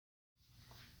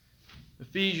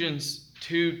Ephesians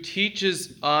 2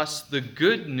 teaches us the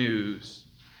good news.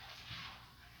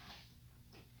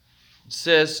 It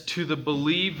says to the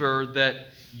believer that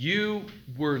you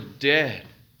were dead,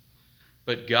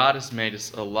 but God has made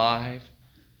us alive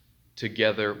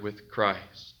together with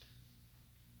Christ.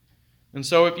 And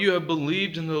so if you have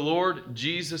believed in the Lord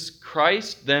Jesus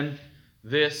Christ, then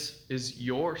this is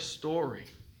your story.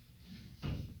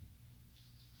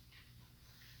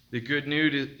 The good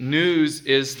news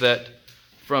is that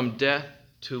from death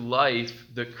to life,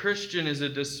 the Christian is a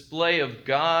display of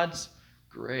God's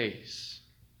grace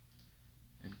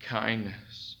and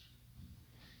kindness.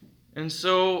 And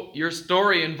so your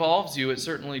story involves you, it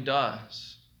certainly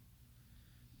does.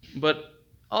 But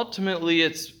ultimately,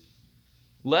 it's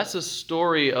less a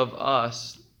story of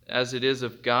us as it is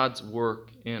of God's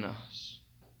work in us.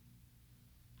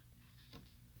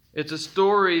 It's a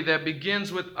story that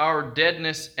begins with our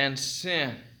deadness and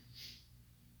sin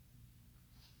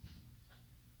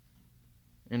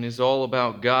and is all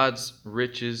about God's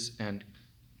riches and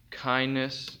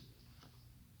kindness,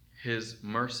 His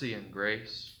mercy and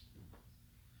grace.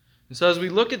 And so as we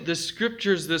look at the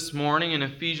scriptures this morning in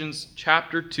Ephesians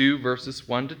chapter 2, verses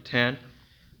 1 to 10,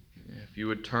 if you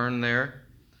would turn there,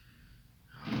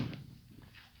 I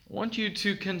want you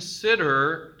to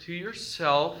consider to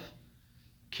yourself,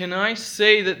 can I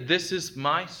say that this is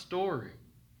my story?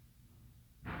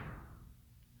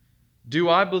 Do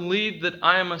I believe that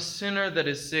I am a sinner that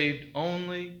is saved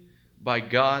only by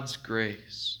God's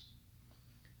grace?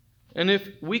 And if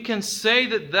we can say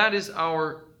that that is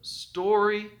our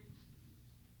story,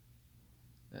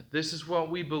 that this is what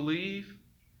we believe,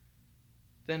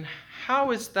 then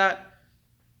how is that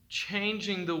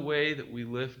changing the way that we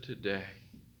live today?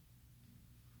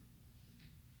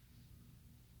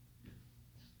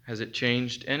 Has it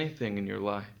changed anything in your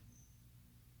life?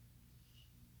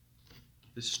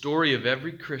 The story of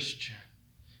every Christian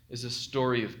is a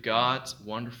story of God's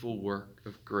wonderful work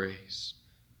of grace.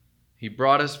 He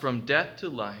brought us from death to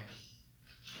life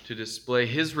to display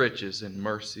His riches in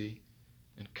mercy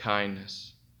and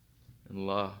kindness and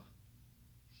love.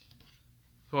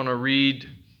 I want to read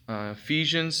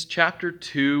Ephesians chapter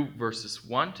 2, verses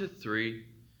 1 to 3,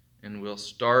 and we'll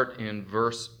start in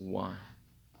verse 1.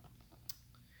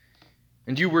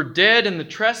 And you were dead in the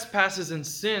trespasses and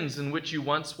sins in which you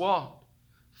once walked,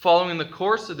 following the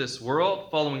course of this world,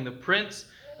 following the prince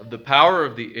of the power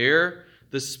of the air,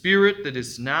 the spirit that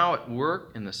is now at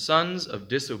work in the sons of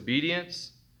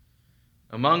disobedience,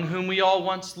 among whom we all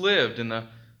once lived in the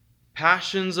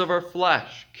passions of our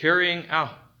flesh, carrying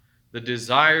out the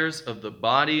desires of the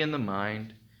body and the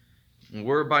mind, and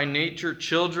were by nature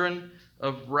children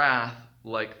of wrath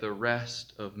like the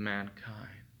rest of mankind.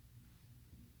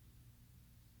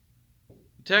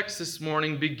 The text this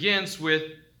morning begins with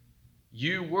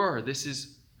you were. This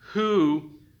is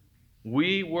who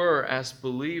we were as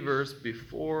believers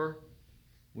before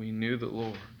we knew the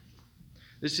Lord.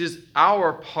 This is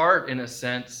our part, in a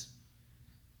sense,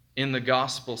 in the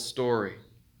gospel story.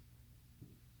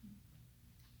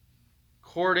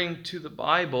 According to the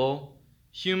Bible,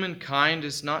 humankind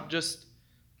is not just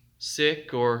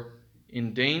sick or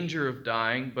in danger of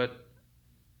dying, but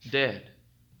dead.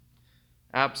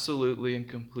 Absolutely and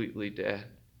completely dead.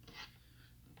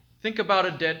 Think about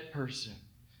a dead person.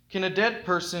 Can a dead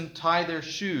person tie their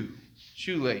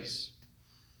shoelace?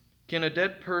 Can a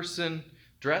dead person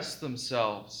dress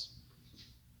themselves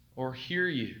or hear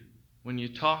you when you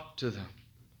talk to them?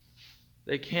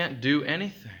 They can't do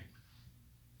anything.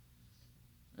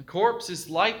 A corpse is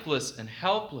lifeless and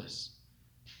helpless.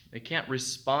 They can't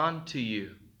respond to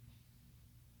you.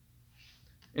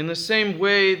 In the same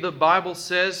way, the Bible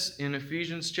says in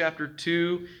Ephesians chapter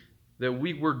 2 that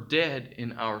we were dead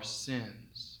in our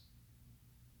sins.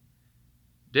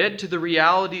 Dead to the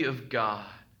reality of God,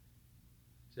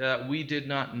 that we did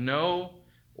not know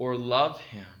or love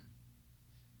Him.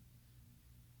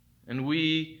 And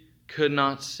we could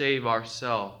not save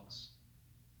ourselves.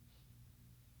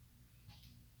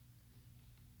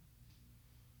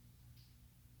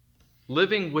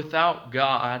 Living without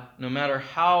God, no matter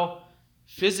how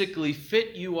physically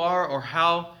fit you are or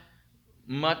how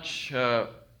much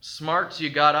smarts you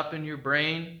got up in your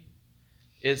brain,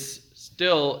 it's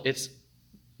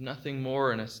nothing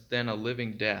more than a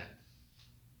living death.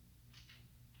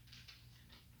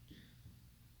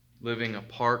 Living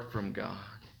apart from God,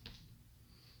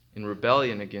 in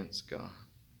rebellion against God.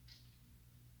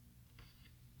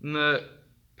 And the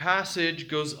passage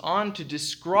goes on to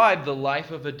describe the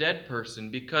life of a dead person,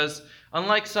 because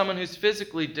unlike someone who's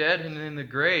physically dead and in the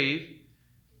grave,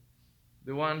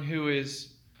 the one who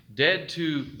is dead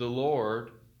to the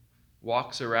Lord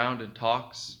walks around and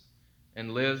talks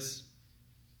and lives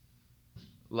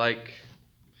like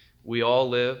we all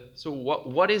live. So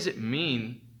what does it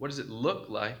mean? What does it look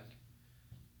like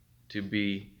to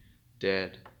be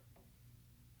dead?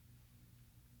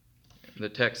 The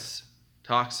text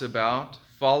talks about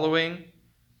following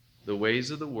the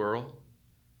ways of the world,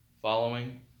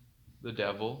 following the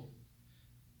devil,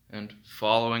 and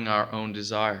following our own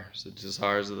desires, the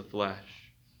desires of the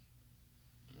flesh.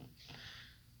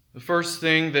 The first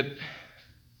thing that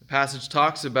the passage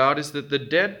talks about is that the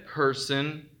dead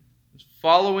person is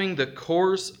following the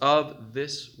course of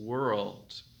this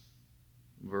world.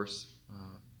 Verse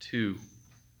 2.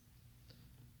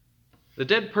 The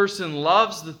dead person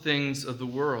loves the things of the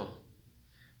world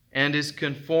and is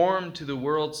conformed to the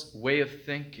world's way of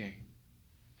thinking.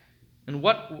 And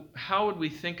how would we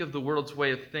think of the world's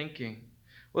way of thinking?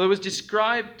 Well, it was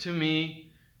described to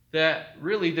me that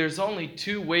really there's only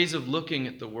two ways of looking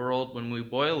at the world when we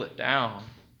boil it down.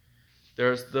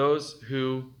 There's those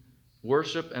who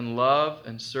worship and love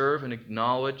and serve and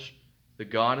acknowledge the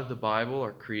God of the Bible,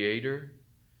 our Creator,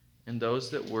 and those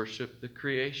that worship the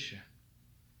creation.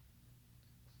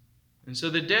 And so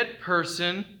the dead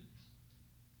person,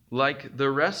 like the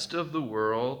rest of the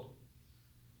world,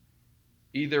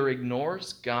 either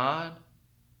ignores God,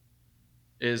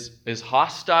 is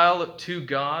hostile to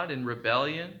God in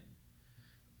rebellion,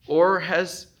 or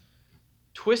has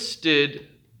twisted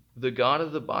the God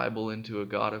of the Bible into a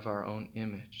God of our own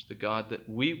image, the God that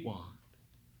we want.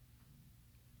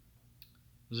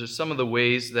 Those are some of the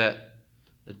ways that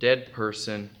the dead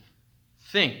person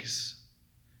thinks,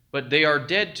 but they are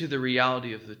dead to the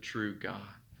reality of the true God,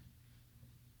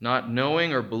 not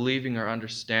knowing or believing or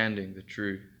understanding the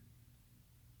truth.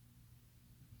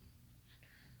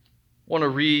 I want to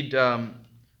read 1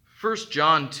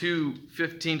 John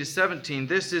 2:15-17.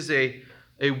 This is a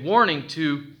warning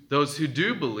to those who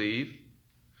do believe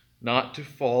not to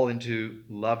fall into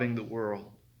loving the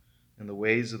world and the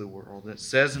ways of the world. It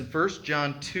says in 1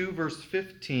 John 2, verse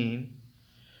 15,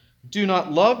 "Do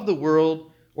not love the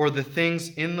world or the things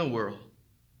in the world.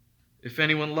 If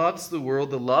anyone loves the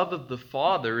world, the love of the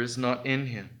Father is not in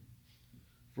him.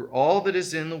 For all that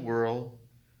is in the world,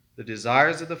 the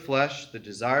desires of the flesh, the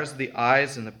desires of the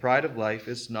eyes, and the pride of life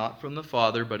is not from the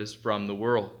Father, but is from the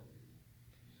world.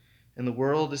 And the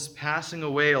world is passing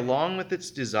away along with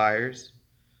its desires,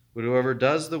 but whoever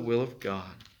does the will of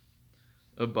God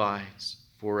abides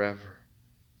forever."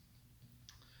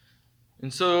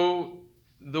 And so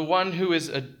the one who is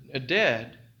a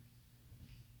dead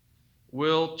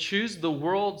will choose the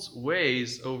world's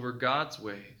ways over God's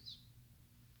ways.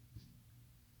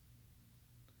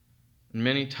 And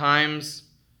many times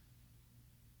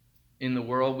in the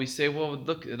world we say, well,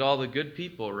 look at all the good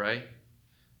people, right?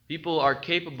 People are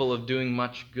capable of doing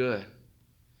much good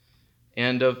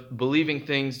and of believing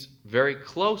things very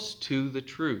close to the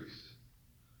truth.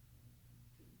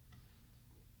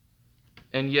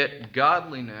 And yet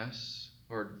godliness,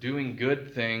 or doing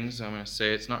good things, I'm going to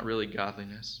say it's not really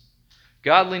godliness.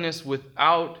 Godliness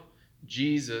without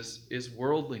Jesus is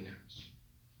worldliness.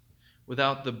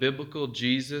 Without the biblical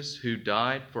Jesus who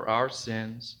died for our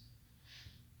sins,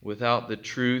 without the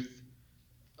truth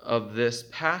of this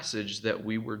passage that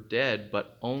we were dead,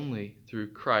 but only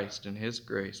through Christ and His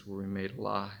grace were we made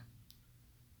alive.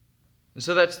 And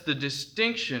so that's the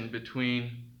distinction between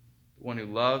the one who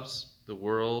loves the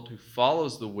world, who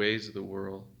follows the ways of the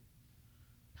world,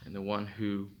 and the one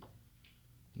who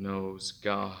knows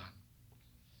God.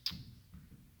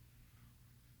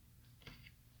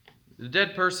 The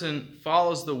dead person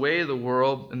follows the way of the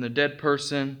world, and the dead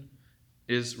person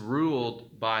is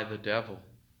ruled by the devil.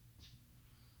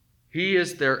 He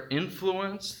is their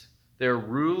influence, their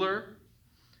ruler,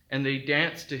 and they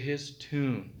dance to his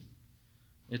tune.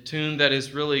 A tune that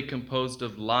is really composed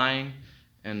of lying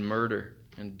and murder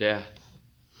and death.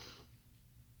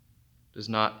 Does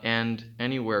not end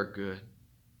anywhere good.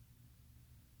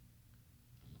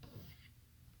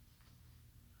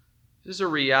 This is a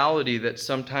reality that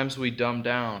sometimes we dumb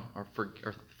down or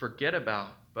forget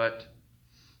about, but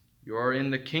you are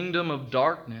in the kingdom of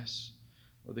darkness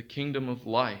or the kingdom of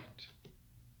light.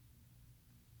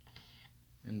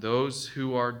 And those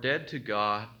who are dead to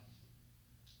God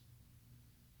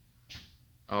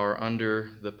are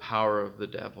under the power of the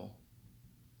devil.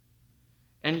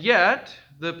 And yet,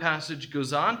 the passage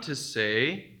goes on to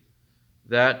say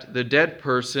that the dead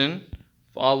person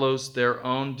follows their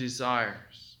own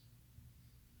desires.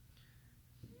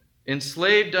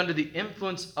 Enslaved under the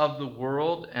influence of the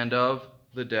world and of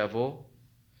the devil,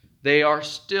 they are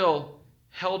still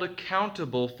held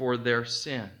accountable for their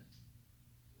sin.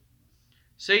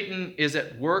 Satan is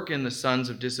at work in the sons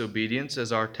of disobedience,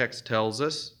 as our text tells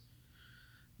us,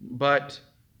 But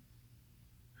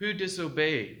who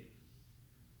disobeyed?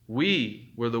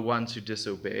 We were the ones who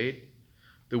disobeyed,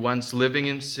 the ones living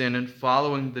in sin and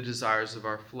following the desires of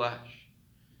our flesh.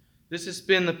 This has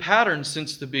been the pattern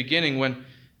since the beginning when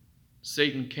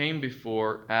Satan came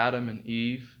before Adam and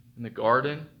Eve in the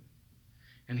garden,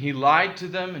 and he lied to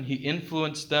them and he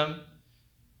influenced them,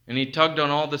 and he tugged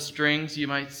on all the strings, you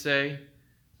might say,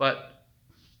 but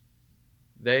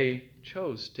they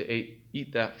chose to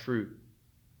eat that fruit.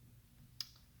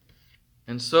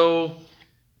 And so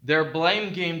their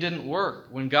blame game didn't work.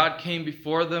 When God came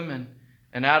before them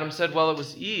and Adam said, well, it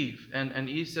was Eve. And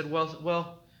Eve said,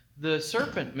 well, the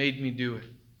serpent made me do it.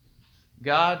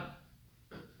 God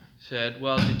said,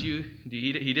 well, did you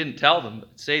eat it? He didn't tell them,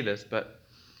 say this, but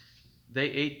they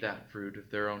ate that fruit of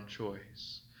their own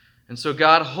choice. And so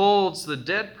God holds the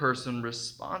dead person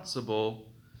responsible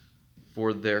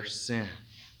for their sin.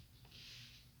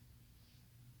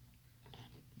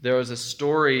 There was a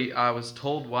story I was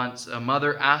told once. A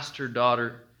mother asked her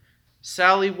daughter,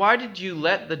 Sally, why did you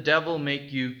let the devil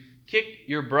make you kick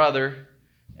your brother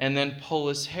and then pull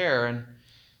his hair?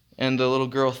 And the little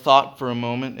girl thought for a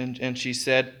moment, and she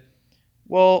said,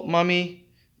 well, Mommy,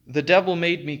 the devil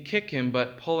made me kick him,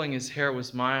 but pulling his hair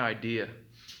was my idea.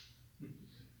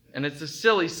 And it's a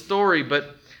silly story, but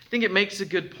I think it makes a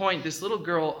good point. This little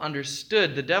girl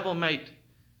understood the devil might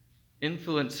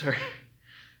influence her,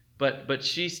 but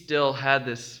she still had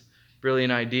this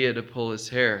brilliant idea to pull his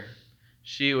hair.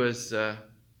 She was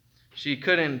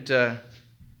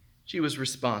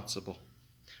responsible.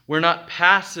 We're not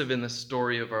passive in the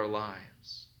story of our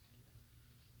lives.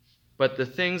 But the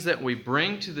things that we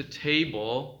bring to the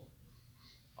table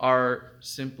are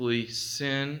simply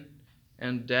sin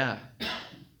and death.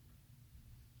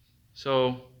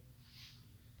 So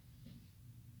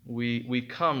we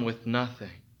come with nothing.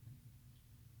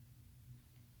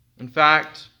 In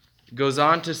fact, it goes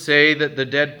on to say that the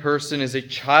dead person is a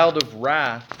child of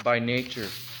wrath by nature.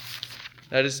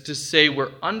 That is to say,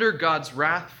 we're under God's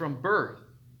wrath from birth.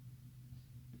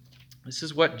 This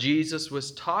is what Jesus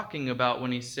was talking about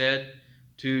when he said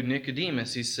to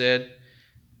Nicodemus, he said,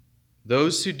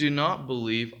 those who do not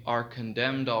believe are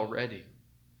condemned already.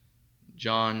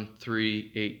 John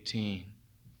 3:18.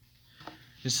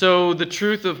 And so the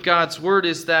truth of God's word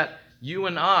is that you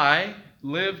and I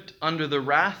lived under the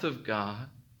wrath of God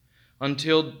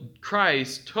until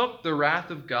Christ took the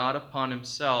wrath of God upon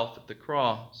himself at the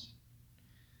cross.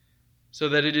 So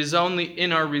that it is only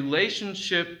in our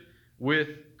relationship with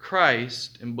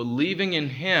Christ and believing in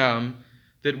him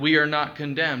that we are not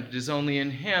condemned. It is only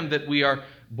in him that we are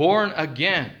born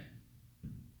again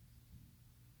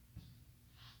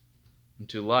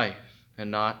into life and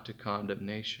not to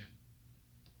condemnation.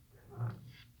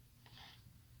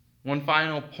 One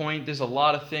final point, there's a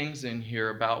lot of things in here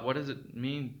about what does it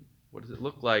mean, what does it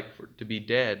look like to be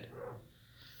dead?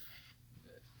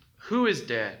 Who is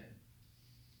dead?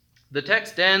 The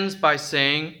text ends by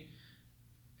saying,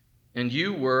 and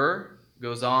you were,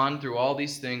 goes on through all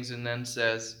these things and then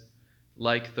says,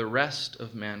 like the rest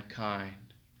of mankind.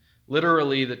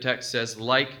 Literally, the text says,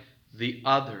 like the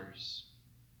others.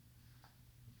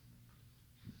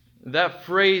 That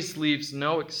phrase leaves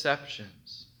no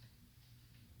exceptions.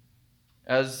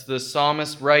 As the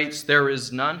psalmist writes, there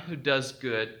is none who does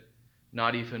good,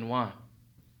 not even one.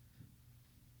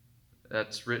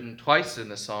 That's written twice in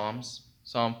the Psalms.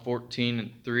 Psalm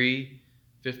 14:3,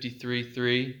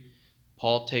 53:3.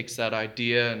 Paul takes that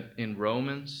idea in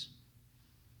Romans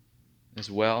as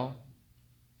well.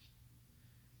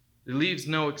 It leaves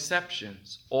no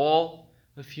exceptions. All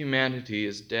of humanity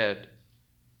is dead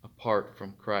apart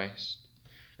from Christ.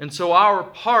 And so our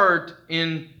part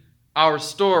in our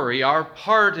story, our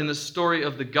part in the story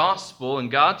of the gospel and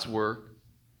God's work,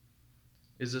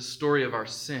 is a story of our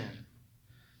sin,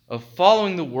 of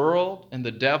following the world and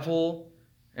the devil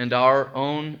and our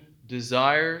own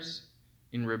desires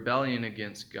in rebellion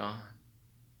against God.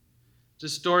 It's a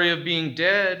story of being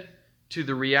dead to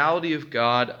the reality of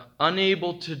God,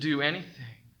 unable to do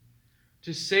anything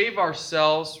to save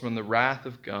ourselves from the wrath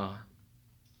of God.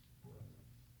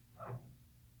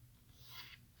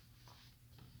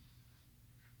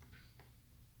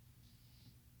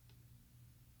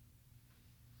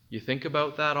 You think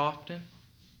about that often?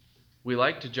 We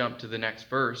like to jump to the next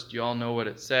verse. You all know what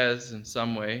it says in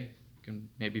some way. You can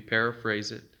maybe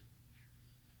paraphrase it.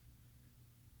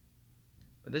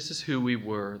 But this is who we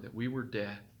were, that we were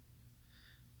dead,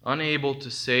 unable to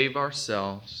save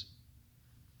ourselves.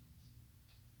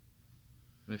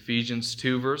 In Ephesians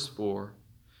 2, verse 4,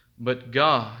 but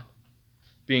God,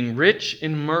 being rich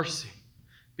in mercy,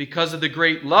 because of the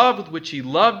great love with which he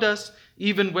loved us,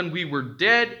 even when we were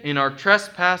dead in our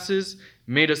trespasses,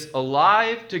 made us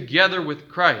alive together with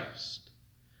Christ.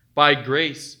 By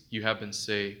grace you have been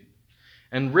saved,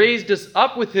 and raised us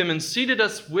up with him and seated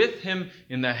us with him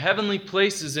in the heavenly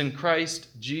places in Christ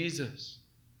Jesus,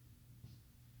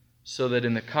 so that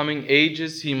in the coming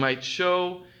ages he might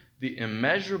show the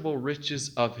immeasurable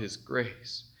riches of his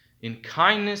grace in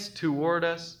kindness toward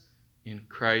us in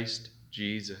Christ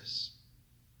Jesus.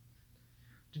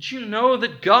 Did you know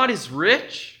that God is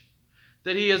rich?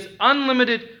 That he has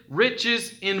unlimited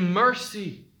riches in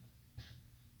mercy?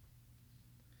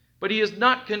 But he is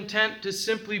not content to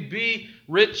simply be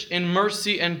rich in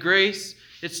mercy and grace.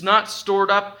 It's not stored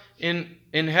up in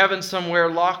heaven somewhere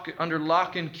under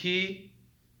lock and key.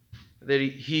 That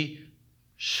he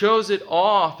shows it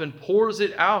off and pours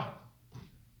it out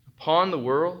upon the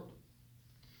world.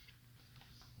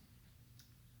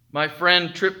 My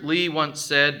friend Trip Lee once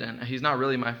said, and he's not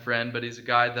really my friend, but he's a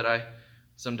guy that I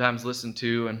sometimes listen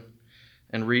to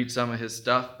and read some of his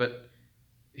stuff, but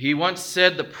he once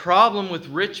said the problem with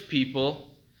rich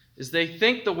people is they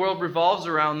think the world revolves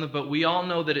around them, but we all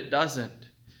know that it doesn't.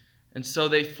 And so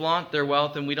they flaunt their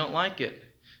wealth and we don't like it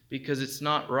because it's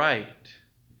not right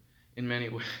in many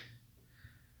ways.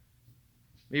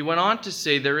 He went on to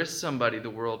say there is somebody the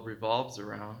world revolves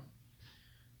around.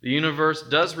 The universe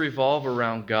does revolve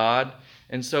around God,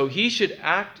 and so he should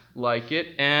act like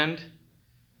it, and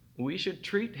we should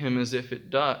treat him as if it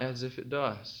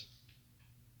does.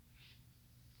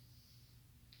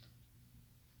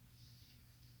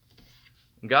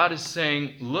 God is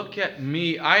saying, look at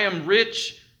me. I am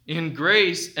rich in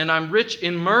grace, and I'm rich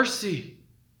in mercy.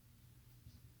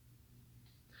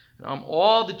 And I'm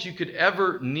all that you could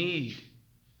ever need.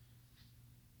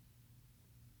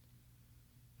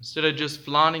 Instead of just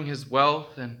flaunting his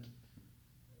wealth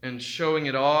and showing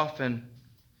it off and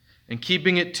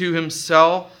keeping it to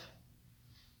himself,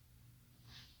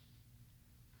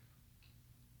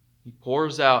 he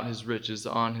pours out his riches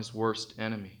on his worst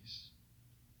enemies,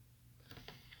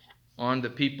 on the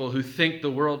people who think the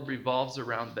world revolves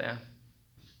around them.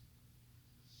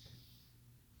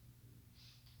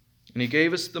 And he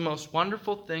gave us the most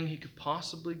wonderful thing he could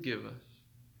possibly give us,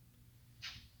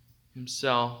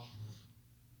 himself.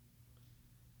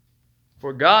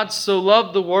 For God so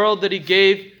loved the world that he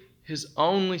gave his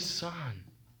only Son,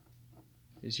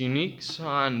 his unique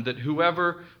Son, that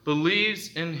whoever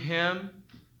believes in him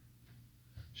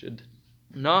should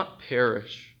not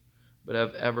perish, but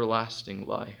have everlasting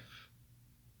life.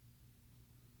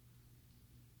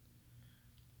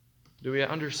 Do we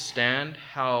understand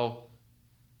how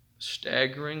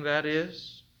staggering that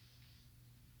is?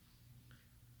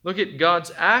 Look at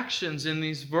God's actions in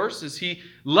these verses. He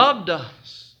loved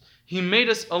us. He made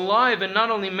us alive, and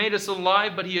not only made us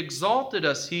alive, but he exalted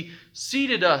us. He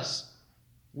seated us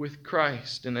with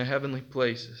Christ in the heavenly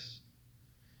places.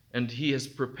 And he has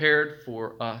prepared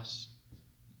for us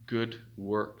good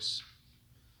works.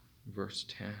 Verse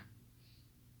 10.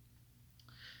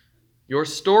 Your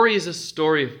story is a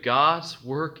story of God's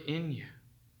work in you.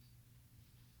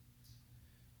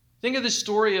 Think of the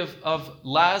story of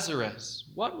Lazarus.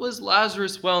 What was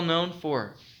Lazarus well known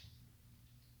for?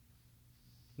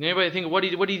 Anybody think, what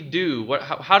did he do?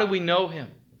 How do we know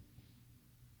him?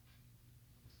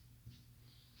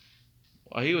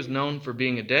 Well, he was known for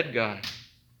being a dead guy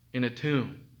in a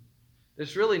tomb.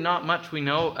 There's really not much we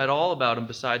know at all about him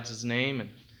besides his name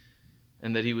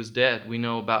and that he was dead. We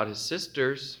know about his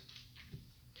sisters.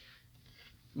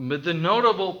 But the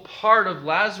notable part of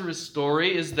Lazarus'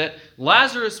 story is that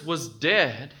Lazarus was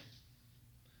dead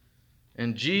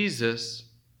and Jesus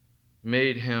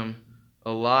made him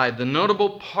alive. The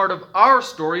notable part of our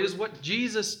story is what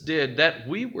Jesus did, that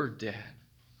we were dead.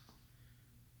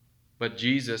 But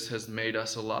Jesus has made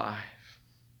us alive.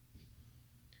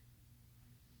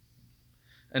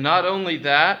 And not only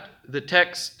that, the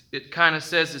text, it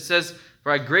says,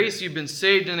 by grace you've been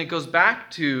saved, and it goes back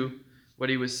to what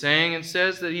he was saying and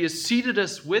says that he has seated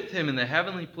us with him in the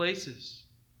heavenly places,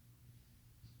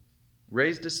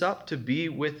 raised us up to be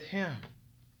with him.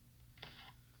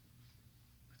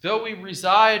 Though we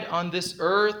reside on this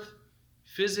earth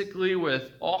physically with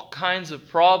all kinds of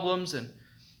problems and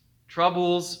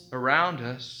troubles around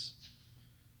us,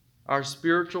 our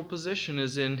spiritual position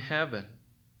is in heaven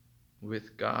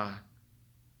with God.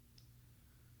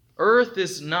 Earth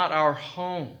is not our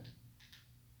home.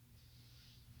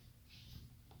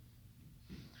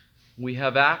 We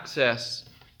have access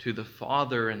to the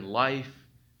Father and life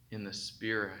in the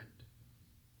Spirit.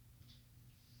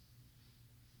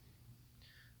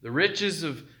 The riches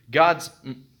of God's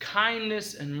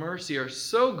kindness and mercy are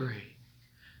so great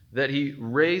that he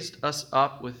raised us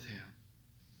up with him.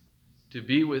 to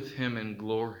be with him in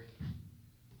glory.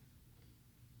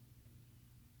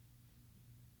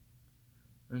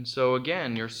 And so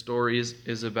again, your story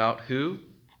is about who?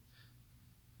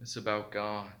 It's about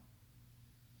God.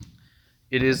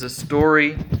 It is a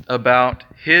story about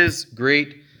his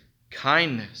great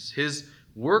kindness, his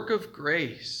work of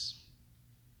grace.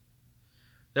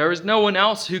 There is no one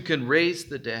else who can raise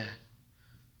the dead.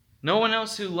 No one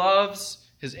else who loves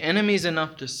his enemies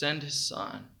enough to send his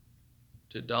Son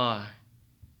to die.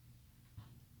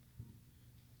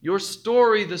 Your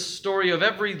story, the story of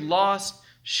every lost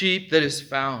sheep that is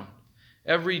found,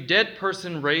 every dead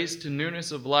person raised to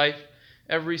newness of life,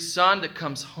 every son that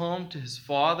comes home to his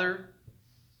father,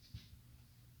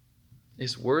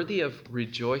 is worthy of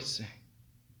rejoicing.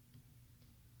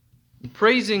 And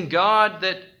praising God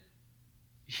that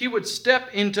he would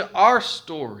step into our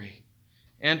story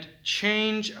and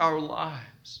change our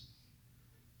lives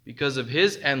because of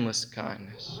his endless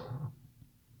kindness.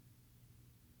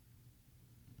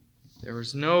 There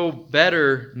is no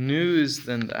better news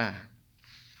than that.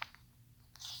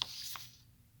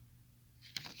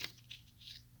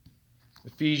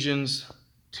 Ephesians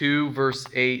 2, verse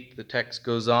 8, the text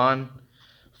goes on,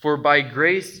 "For by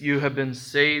grace you have been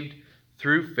saved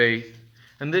through faith,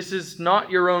 and this is not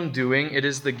your own doing, it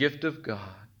is the gift of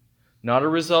God, not a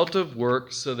result of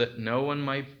works, so that no one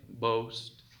might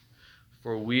boast.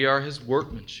 For we are his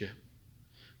workmanship,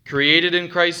 created in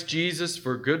Christ Jesus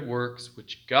for good works,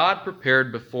 which God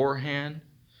prepared beforehand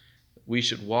that we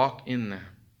should walk in them."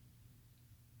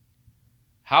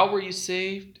 How were you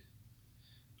saved?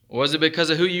 Was it because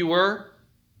of who you were?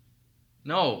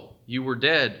 No, you were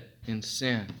dead in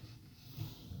sin,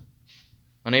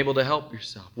 unable to help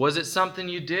yourself. Was it something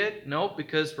you did? No,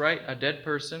 because, right, a dead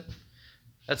person,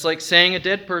 that's like saying a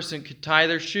dead person could tie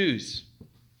their shoes.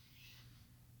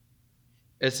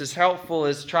 It's as helpful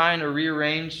as trying to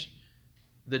rearrange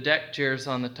the deck chairs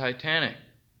on the Titanic.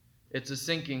 It's a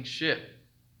sinking ship.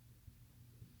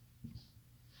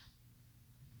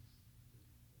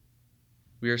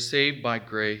 We are saved by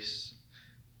grace,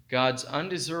 God's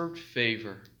undeserved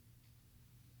favor,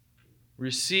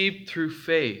 received through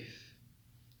faith.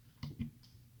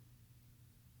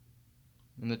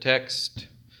 And the text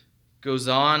goes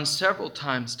on several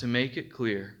times to make it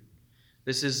clear.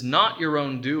 This is not your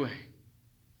own doing.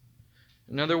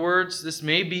 In other words, this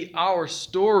may be our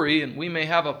story and we may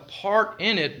have a part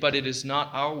in it, but it is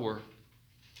not our work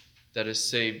that has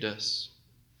saved us.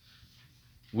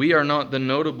 We are not the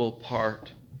notable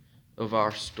part of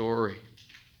our story.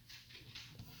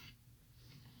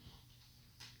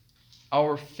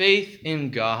 Our faith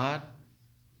in God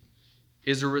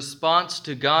is a response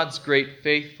to God's great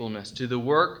faithfulness, to the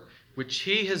work which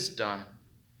he has done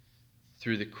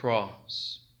through the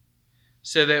cross,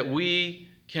 so that we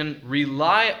can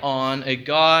rely on a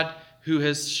God who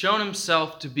has shown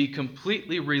himself to be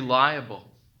completely reliable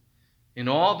in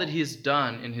all that he has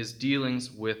done in his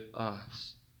dealings with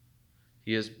us.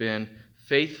 He has been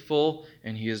faithful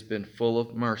and he has been full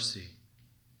of mercy.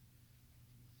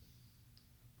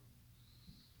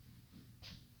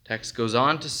 Text goes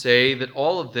on to say that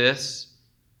all of this,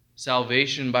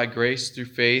 salvation by grace through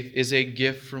faith, is a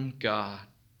gift from God.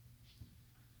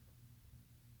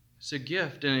 It's a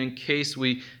gift, and in case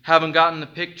we haven't gotten the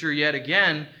picture yet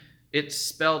again, it's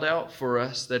spelled out for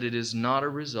us that it is not a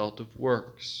result of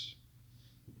works.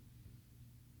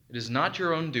 It is not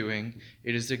your own doing.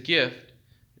 It is a gift.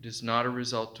 It is not a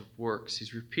result of works.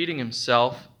 He's repeating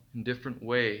himself in different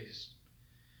ways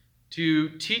to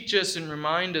teach us and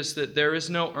remind us that there is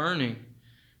no earning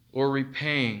or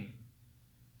repaying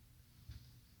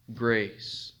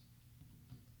grace.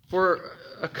 For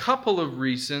a couple of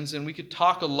reasons, and we could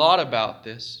talk a lot about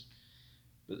this.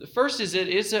 But the first is it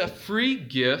is a free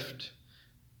gift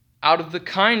out of the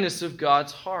kindness of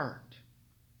God's heart.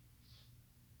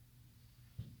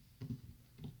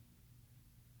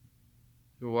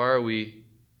 So why are we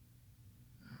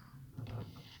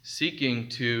seeking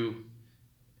to,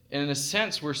 in a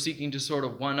sense, we're seeking to sort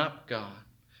of one-up God,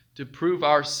 to prove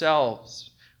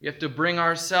ourselves. We have to bring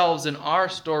ourselves and our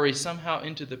story somehow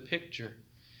into the picture,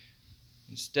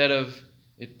 instead of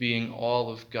it being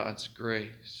all of God's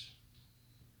grace.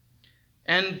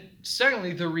 And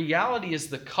secondly, the reality is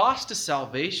the cost of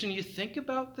salvation. You think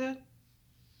about that?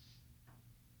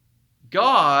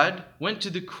 God went to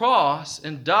the cross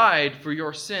and died for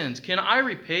your sins. Can I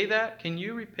repay that? Can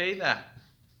you repay that?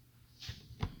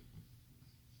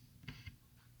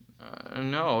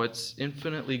 No, it's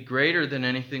infinitely greater than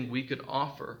anything we could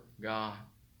offer God.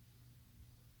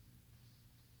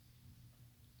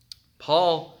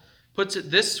 Paul puts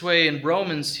it this way in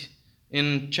Romans,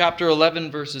 in chapter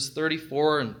 11, verses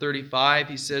 34 and 35.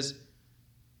 He says,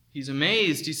 He's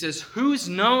amazed. He says, "Who's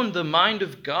known the mind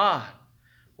of God?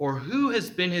 Or who has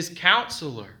been his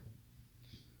counselor?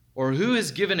 Or who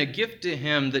has given a gift to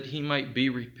him that he might be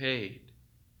repaid?"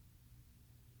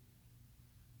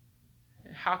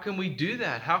 How can we do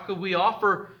that? How can we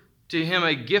offer to him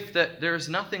a gift that there is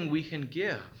nothing we can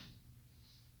give?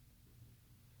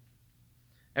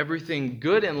 Everything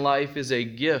good in life is a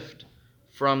gift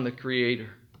from the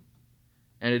Creator.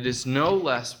 And it is no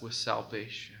less with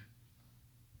salvation.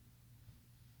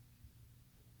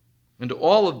 And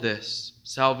all of this,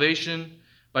 salvation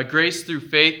by grace through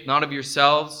faith, not of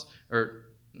yourselves,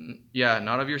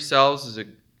 not of yourselves, is a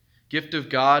gift of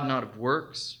God, not of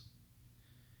works.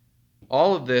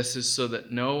 All of this is so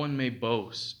that no one may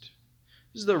boast.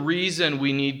 This is the reason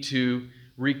we need to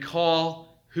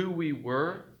recall who we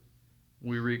were.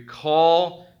 We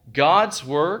recall God's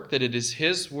work, that it is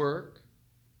His work,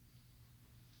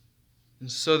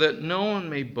 and so that no one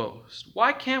may boast.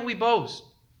 Why can't we boast?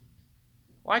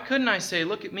 Why couldn't I say,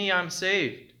 "Look at me, I'm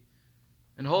saved,"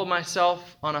 and hold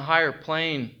myself on a higher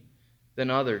plane than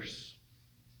others?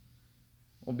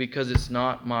 Well, because it's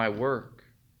not my work.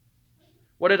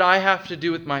 What did I have to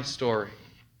do with my story?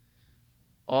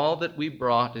 All that we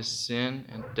brought is sin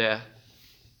and death.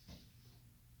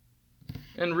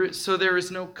 And so there is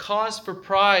no cause for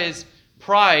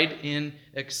pride in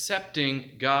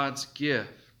accepting God's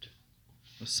gift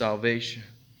of salvation.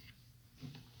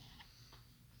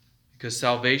 Because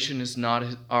salvation is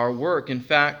not our work. In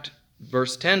fact,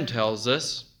 verse 10 tells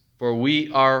us, "For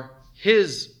we are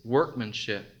His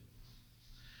workmanship."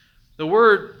 The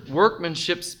word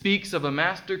workmanship speaks of a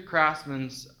master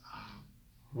craftsman's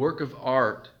work of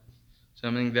art,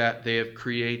 something that they have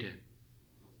created.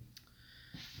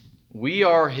 We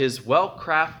are His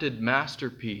well-crafted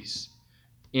masterpiece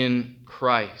in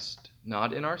Christ.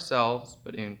 Not in ourselves,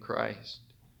 but in Christ.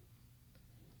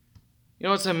 You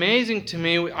know, it's amazing to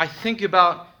me. I think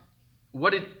about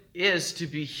what it is to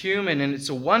be human, and it's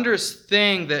a wondrous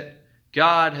thing that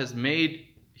God has made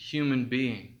a human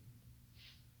being.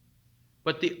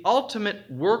 But the ultimate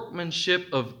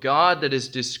workmanship of God that is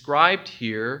described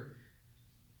here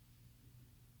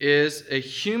is a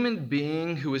human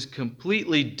being who is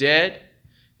completely dead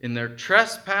in their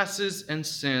trespasses and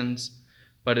sins,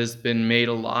 but has been made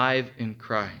alive in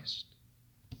Christ.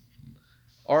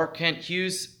 R. Kent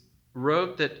Hughes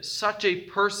wrote that such a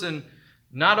person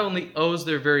not only owes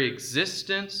their very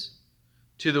existence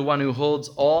to the one who holds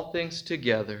all things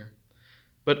together,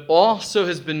 but also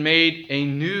has been made a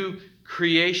new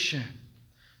creation,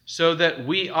 so that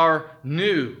we are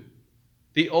new.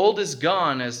 The old is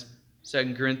gone, as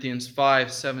 2 Corinthians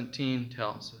 5:17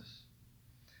 tells us.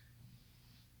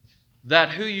 That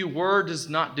who you were does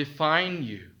not define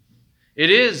you. It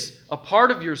is a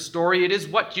part of your story. It is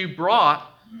what you brought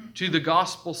to the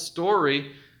gospel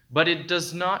story, but it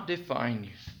does not define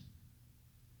you.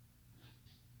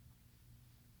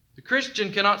 The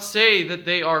Christian cannot say that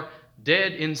they are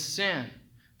dead in sin,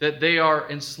 that they are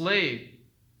enslaved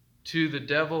to the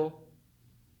devil,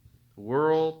 the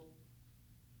world,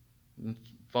 and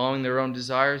following their own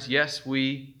desires. Yes,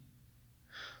 we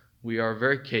are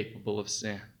very capable of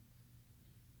sin.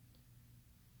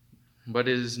 But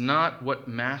it is not what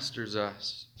masters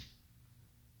us.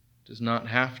 It does not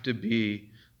have to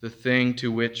be the thing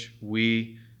to which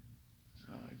we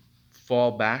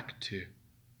fall back to.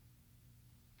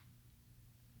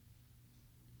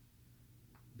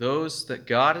 Those that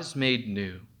God has made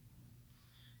new,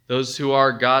 those who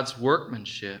are God's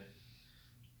workmanship,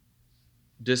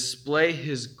 display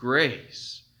His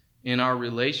grace in our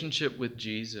relationship with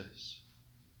Jesus.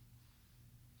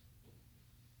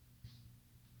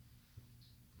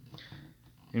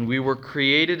 And we were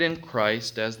created in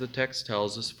Christ, as the text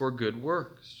tells us, for good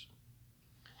works,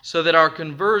 so that our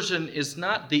conversion is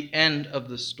not the end of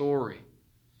the story,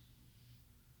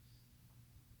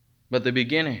 but the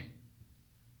beginning.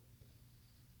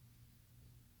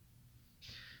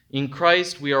 In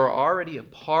Christ, we are already a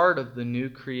part of the new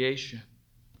creation.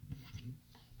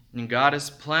 And God has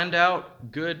planned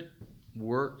out good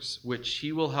works which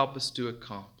He will help us to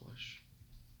accomplish.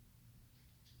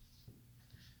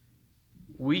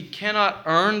 We cannot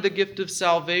earn the gift of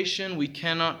salvation. We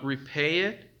cannot repay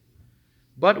it.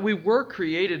 But we were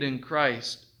created in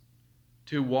Christ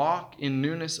to walk in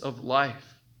newness of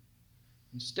life,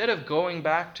 instead of going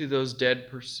back to those dead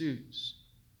pursuits.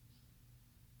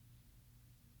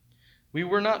 We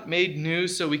were not made new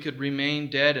so we could remain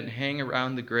dead and hang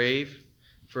around the grave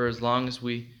for as long as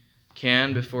we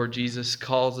can before Jesus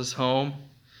calls us home.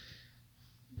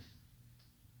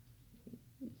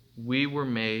 We were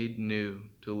made new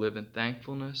to live in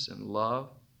thankfulness and love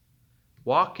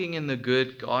walking in the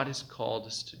good God has called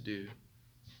us to do.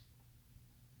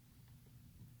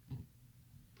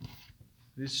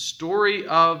 The story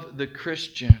of the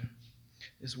Christian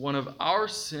is one of our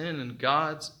sin and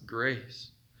God's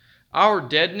grace, our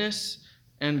deadness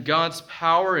and God's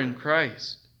power in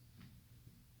Christ.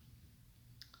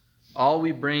 All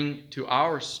we bring to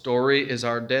our story is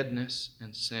our deadness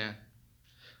and sin.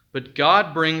 But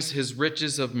God brings his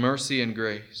riches of mercy and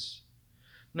grace.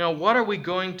 Now, what are we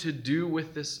going to do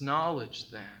with this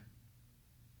knowledge then?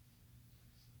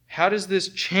 How does this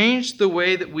change the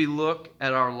way that we look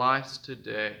at our lives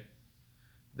today?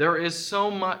 There is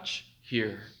so much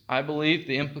here. I believe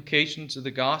the implications of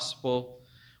the gospel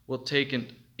will take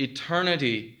an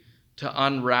eternity to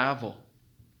unravel,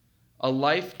 a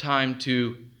lifetime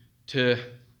to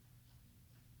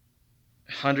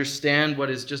understand what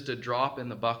is just a drop in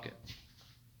the bucket.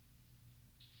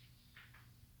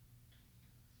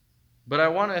 But I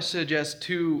want to suggest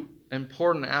two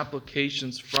important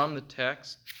applications from the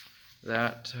text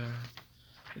that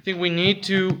I think we need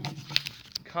to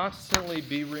constantly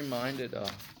be reminded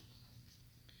of.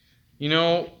 You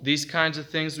know, these kinds of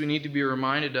things we need to be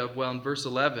reminded of. Well, in verse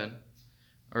 11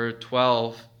 or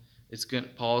 12,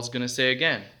 Paul's going to say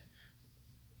again,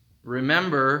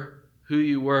 remember who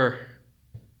you were,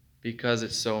 because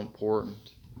it's so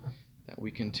important that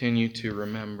we continue to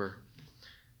remember.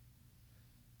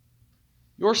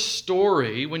 Your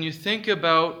story, when you think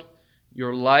about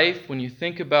your life, when you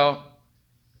think about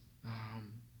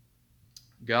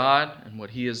God and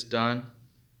what he has done,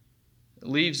 it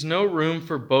leaves no room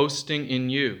for boasting in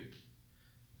you.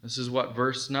 This is what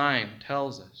verse 9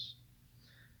 tells us.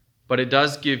 But it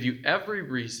does give you every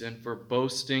reason for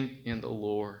boasting in the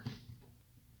Lord.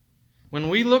 When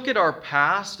we look at our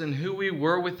past and who we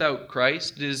were without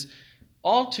Christ, it is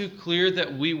all too clear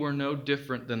that we were no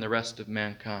different than the rest of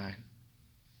mankind.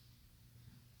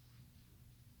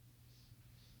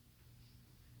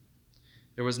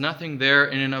 There was nothing there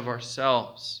in and of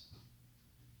ourselves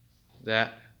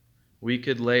that we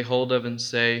could lay hold of and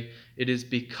say, it is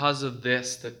because of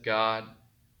this that God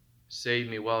saved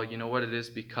me. Well, you know what it is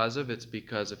because of? It's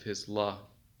because of his love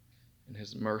and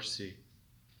his mercy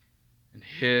and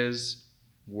his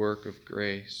work of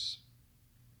grace.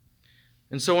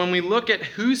 And so when we look at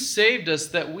who saved us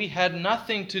that we had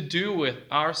nothing to do with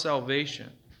our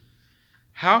salvation,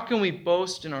 how can we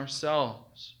boast in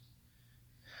ourselves?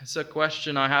 It's a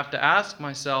question I have to ask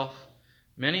myself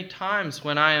many times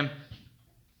when I am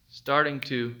starting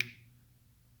to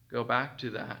go back to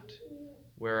that,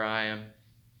 where I am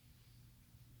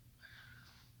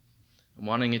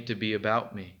wanting it to be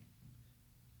about me,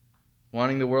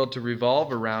 wanting the world to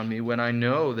revolve around me when I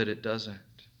know that it doesn't.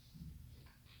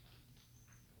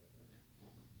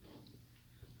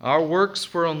 Our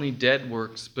works were only dead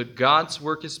works, but God's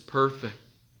work is perfect.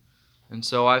 And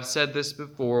so I've said this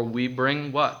before, we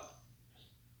bring what?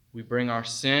 We bring our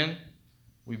sin,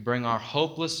 we bring our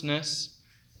hopelessness,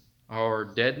 our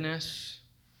deadness,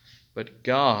 but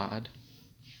God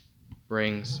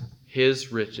brings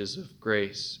his riches of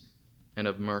grace and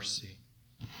of mercy.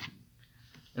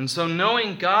 And so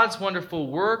knowing God's wonderful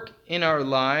work in our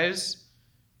lives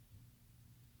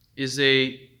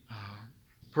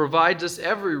provides us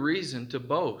every reason to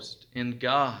boast in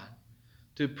God,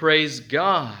 to praise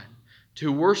God, to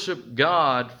worship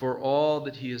God for all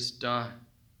that he has done.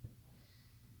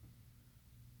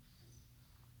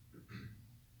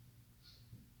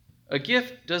 A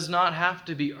gift does not have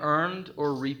to be earned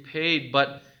or repaid,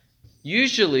 but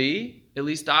usually, at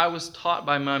least I was taught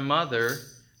by my mother,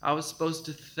 I was supposed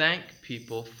to thank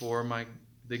people for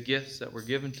the gifts that were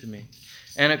given to me.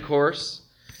 And of course,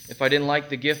 if I didn't like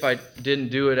the gift, I didn't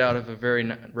do it out of a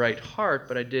very right heart,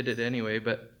 but I did it anyway.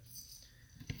 But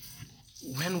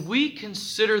when we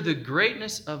consider the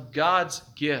greatness of God's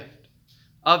gift,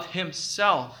 of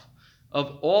himself,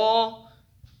 of all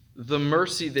the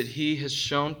mercy that he has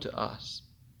shown to us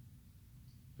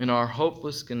in our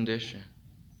hopeless condition,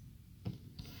 I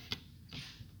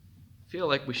feel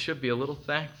like we should be a little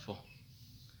thankful.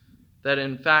 That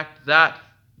in fact, that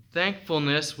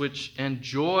thankfulness and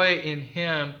joy in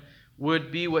him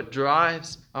would be what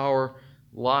drives our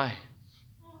life.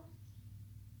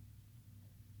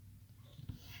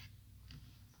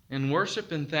 And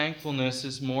worship and thankfulness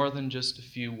is more than just a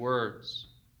few words.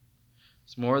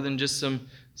 It's more than just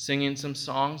singing some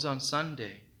songs on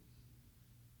Sunday.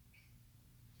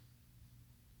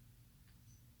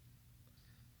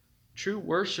 True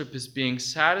worship is being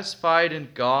satisfied in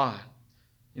God,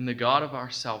 in the God of our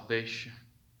salvation.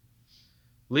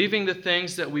 Leaving the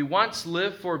things that we once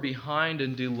lived for behind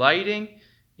and delighting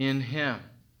in him.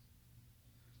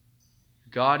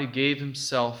 God who gave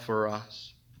himself for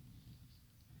us.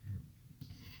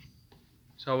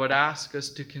 So I would ask us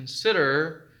to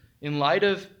consider, in light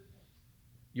of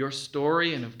your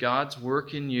story and of God's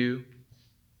work in you,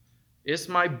 is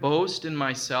my boast in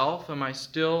myself? Am I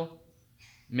still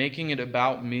making it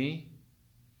about me?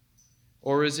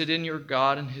 Or is it in your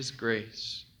God and his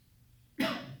grace?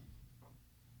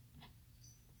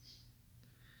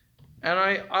 And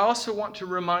I also want to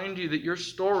remind you that your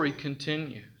story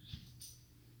continues.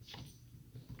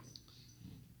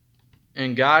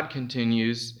 And God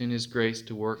continues in his grace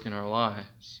to work in our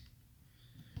lives.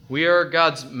 We are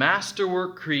God's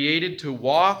masterwork, created to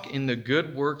walk in the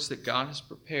good works that God has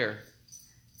prepared.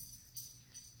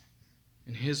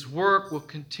 And his work will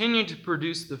continue to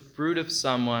produce the fruit of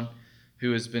someone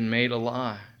who has been made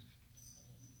alive.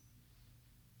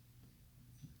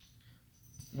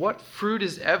 What fruit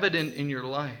is evident in your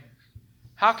life?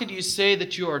 How could you say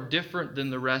that you are different than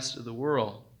the rest of the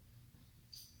world?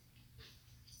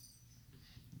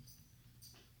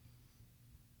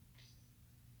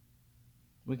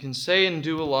 We can say and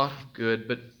do a lot of good,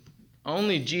 but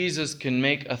only Jesus can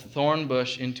make a thorn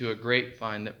bush into a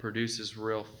grapevine that produces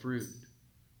real fruit.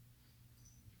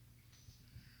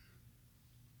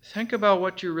 Think about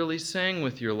what you're really saying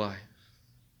with your life.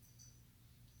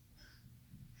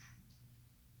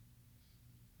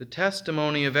 The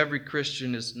testimony of every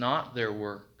Christian is not their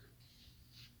work,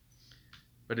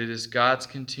 but it is God's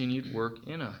continued work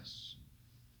in us.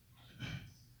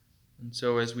 And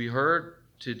so as we heard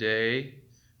today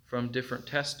from different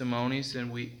testimonies,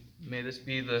 and may this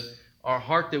be our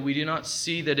heart, that we do not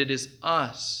see that it is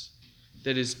us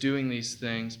that is doing these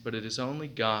things, but it is only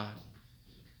God.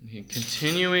 And he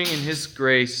continuing in his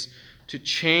grace to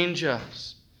change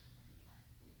us,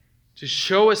 to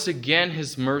show us again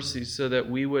his mercy so that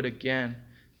we would again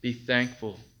be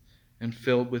thankful and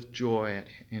filled with joy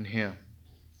in him.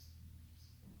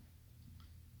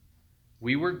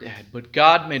 We were dead, but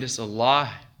God made us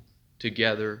alive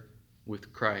together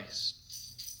with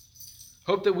Christ.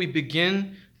 Hope that we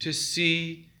begin to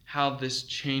see how this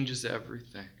changes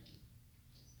everything,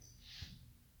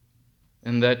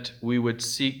 and that we would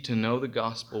seek to know the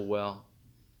gospel well,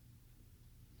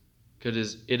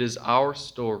 because it is our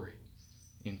story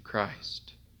in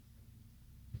Christ.